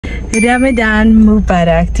Ramadan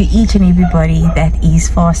Mubarak to each and everybody that is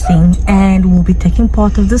fasting and will be taking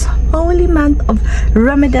part of this holy month of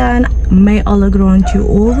Ramadan. May Allah grant you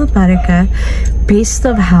all the barakah, best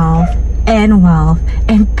of health and wealth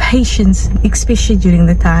and patience, especially during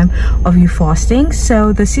the time of you fasting.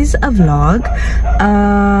 So this is a vlog,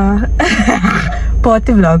 part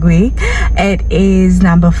of vlog week. It is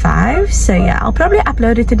number 5, so yeah, I'll probably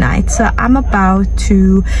upload it tonight. So I'm about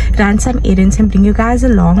to run some errands and bring you guys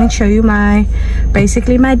along and show you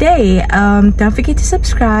basically my day. Don't forget to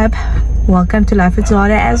subscribe. Welcome to Life with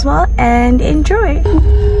Zara as well, and enjoy.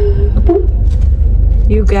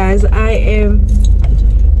 You guys, I am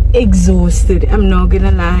exhausted. I'm not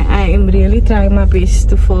gonna lie, I am really trying my best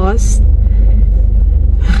to fast,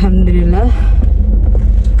 alhamdulillah,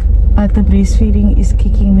 but the breastfeeding is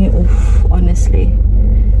kicking me off, honestly.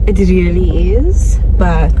 It really is.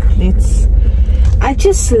 But I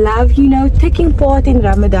just love, you know, taking part in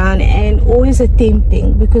Ramadan and always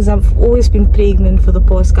attempting, because I've always been pregnant for the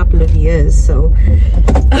past couple of years, so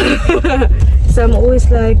so I'm always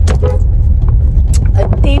like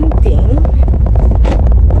attempting,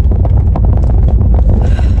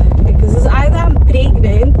 because it's either I'm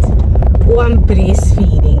pregnant or I'm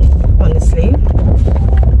breastfeeding, honestly.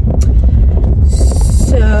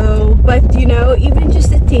 So, but you know, even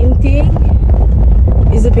just attempting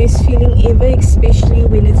is the best feeling ever, especially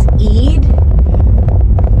when it's Eid.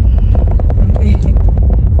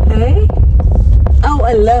 Hey? Oh,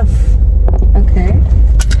 I love. Okay.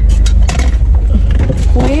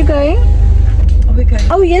 Where are you going?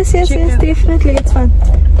 Oh yes, definitely, it's fun.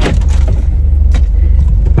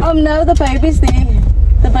 Oh no, the baby's there.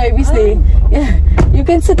 The baby's there. Yeah, you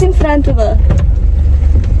can sit in front of her.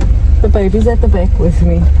 The baby's at the back with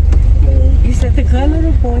me. Is that a girl or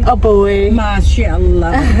a boy? A boy.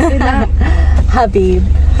 MashaAllah. Habib.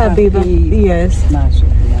 Yes.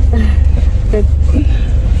 MashaAllah.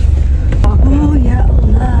 Oh, ya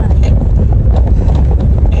Allah.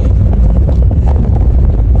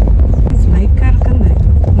 It's my car,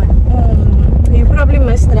 You probably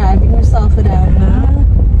miss driving yourself around now.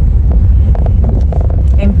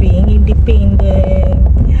 And being independent.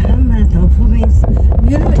 Yeah, man, for me,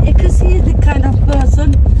 you know, I can see the kind of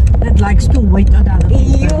person that likes to wait on other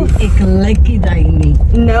people. Ik like it niet.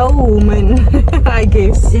 No woman, I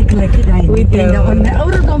guess. Ik like it niet. En van mijn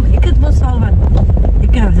ouderdom, ik het was al wat.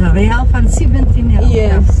 Ik heb een real van 17 jaar.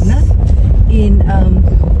 Yes. En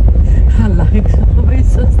Allah, ik zo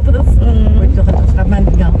geweest zusters. Weet je, het was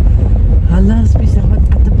Ramadan. Allah, speciaal wat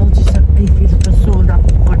attenbaltjes even is persoon dat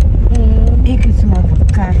wordt. Ik is maar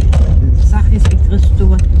elkaar. Zachtjes ik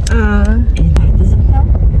gestoord. En wat is het nou?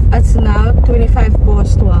 It's now 25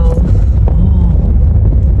 past 12. Oh.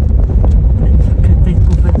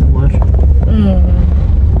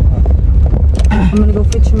 I'm gonna go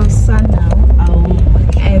fetch my son now. Oh.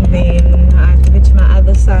 And then I have to fetch my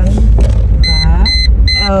other son.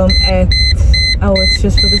 It's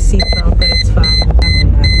just for the seatbelt, but it's fine.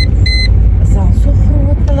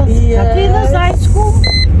 Yeah. Have you the high school?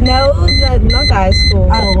 No, not high school.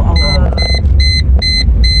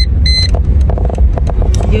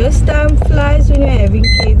 Just time flies when you're having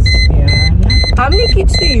kids. Yeah. How many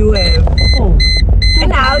kids do you have? Oh.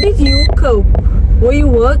 And how did you cope? Were you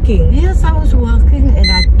working? Yes, I was working and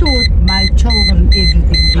I taught my children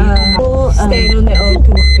everything. Stand on their own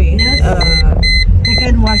 2 feet. Yes. They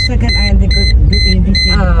can wash, they can iron, they can do anything.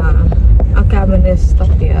 Okay, I'm gonna stop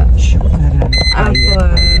here. Shukran.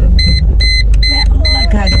 May Allah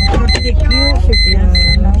God protect you. Yes,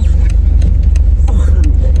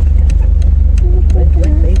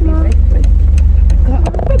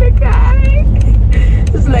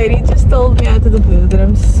 This lady just told me out of the blue that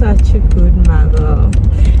I'm such a good mother.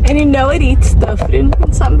 And you know it, it's different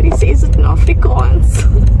when somebody says it in Afrikaans.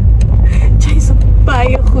 Jy's 'n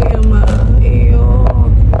baie goeie ma.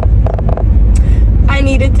 I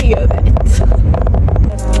needed to hear that.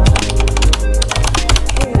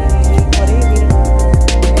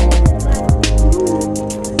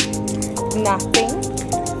 Nothing.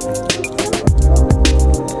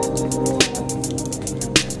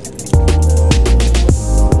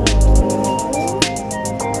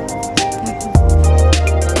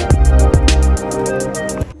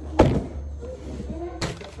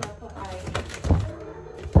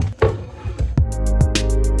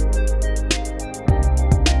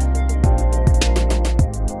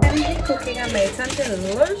 I made something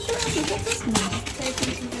delicious.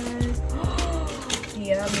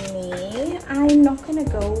 Yummy. I'm not gonna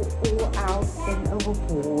go all out and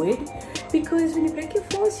overboard, because when you break your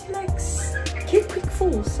fast, you like get quick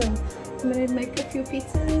full. So I'm gonna make a few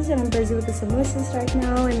pizzas and I'm busy with the samosas right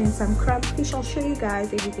now, and then some crab fish. I'll show you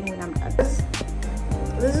guys everything when I'm done.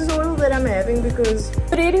 This is all that I'm having because I'm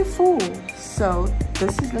pretty full. So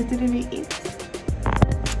this is literally it.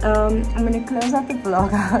 I'm gonna close out the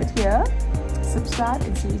vlog out here. Subscribe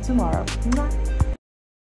and see you tomorrow. Bye.